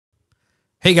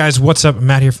Hey guys, what's up?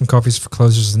 Matt here from Coffees for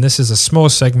Closers, and this is a small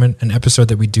segment, an episode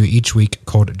that we do each week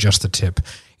called Just the Tip.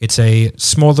 It's a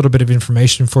small little bit of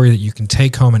information for you that you can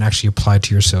take home and actually apply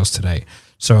to your sales today.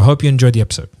 So I hope you enjoyed the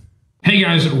episode. Hey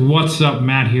guys, what's up?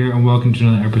 Matt here, and welcome to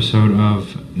another episode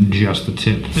of Just the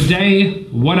Tip. Today,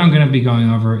 what I'm going to be going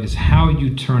over is how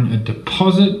you turn a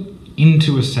deposit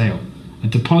into a sale. A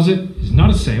deposit is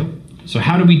not a sale. So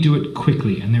how do we do it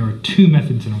quickly? And there are two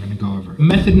methods that I'm going to go over.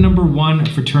 Method number one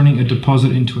for turning a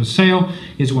deposit into a sale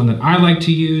is one that I like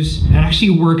to use. It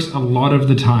actually works a lot of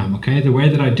the time, okay? The way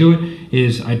that I do it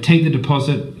is I take the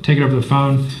deposit, take it over the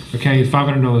phone, okay,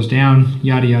 $500 down,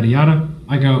 yada, yada, yada.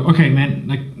 I go, okay, man,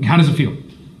 like, how does it feel?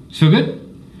 Feel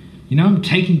good? You know, I'm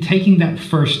taking that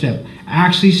first step,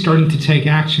 actually starting to take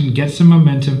action, get some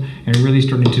momentum, and really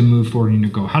starting to move forward in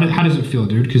your goal. How does it feel,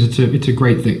 dude? Because it's a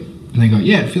great thing. And they go,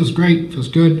 yeah, it feels great, feels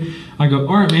good. I go,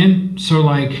 all right, man. So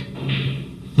like,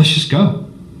 let's just go.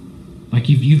 Like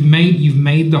you've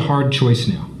made the hard choice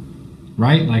now,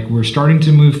 right? Like we're starting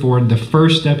to move forward. The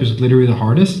first step is literally the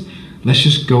hardest. Let's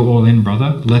just go all in, brother.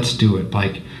 Let's do it.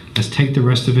 Like, let's take the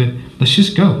rest of it. Let's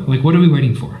just go. Like, what are we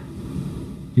waiting for?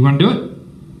 You want to do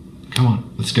it? Come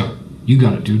on, let's go. You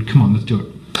got it, dude. Come on, let's do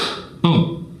it.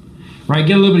 Boom. Right?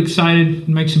 Get a little bit excited,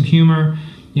 make some humor.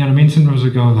 You know what I mean? Sometimes I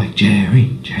go like,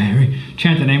 Jerry,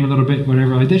 chant the name a little bit,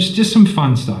 whatever. Like, there's just some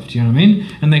fun stuff, do you know what I mean?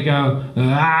 And they go, all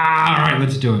right,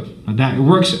 let's do it. Like that, it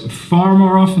works far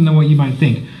more often than what you might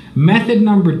think. Method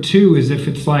number two is if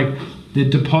it's like, the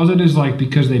deposit is like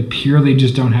because they purely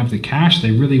just don't have the cash,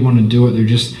 they really want to do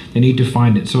it, they need to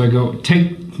find it. So I go,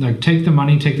 take the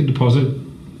money, take the deposit,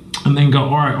 and then go,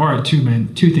 all right, two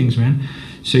things, man.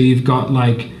 So you've got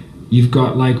like,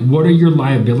 what are your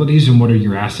liabilities and what are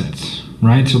your assets?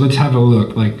 Right? So let's have a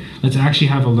look. Like, let's actually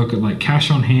have a look at like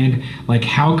cash on hand. Like,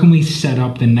 how can we set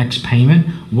up the next payment?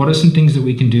 What are some things that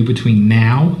we can do between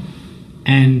now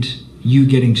and you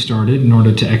getting started in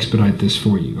order to expedite this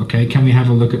for you? Okay. Can we have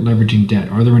a look at leveraging debt?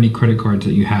 Are there any credit cards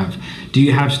that you have? Do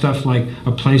you have stuff like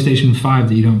a PlayStation 5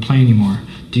 that you don't play anymore?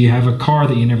 Do you have a car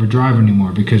that you never drive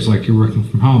anymore because like you're working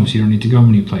from home so you don't need to go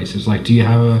many places? Like, do you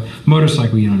have a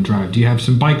motorcycle you don't drive? Do you have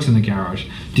some bikes in the garage?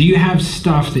 Do you have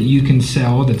stuff that you can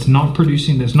sell that's not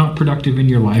producing, that's not productive in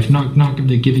your life, not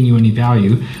giving you any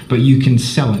value, but you can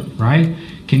sell it, right?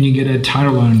 Can you get a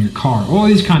title on your car? All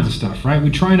these kinds of stuff, right? We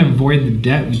try and avoid the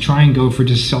debt. We try and go for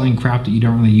just selling crap that you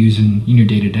don't really use in your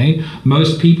day-to-day.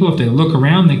 Most people, if they look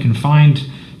around, they can find,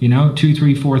 you know,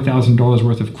 $2,000, $3,000, $4,000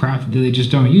 worth of crap that they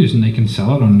just don't use, and they can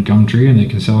sell it on Gumtree, and they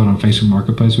can sell it on Facebook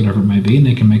Marketplace, whatever it may be, and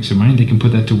they can make some money. They can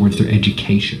put that towards their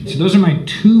education. So those are my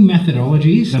two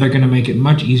methodologies that are going to make it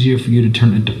much easier for you to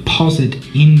turn a deposit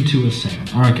into a sale.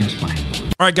 All right, guys, bye.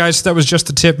 All right, guys, that was just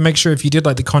a tip. Make sure if you did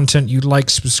like the content, you like,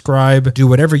 subscribe, do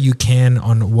whatever you can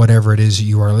on whatever it is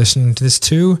you are listening to this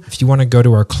to. If you want to go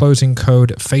to our Closing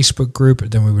Code Facebook group,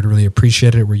 then we would really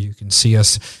appreciate it, where you can see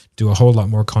us do a whole lot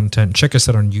more content. Check us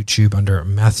out on YouTube under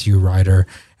Matthew Ryder,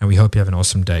 and we hope you have an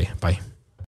awesome day. Bye.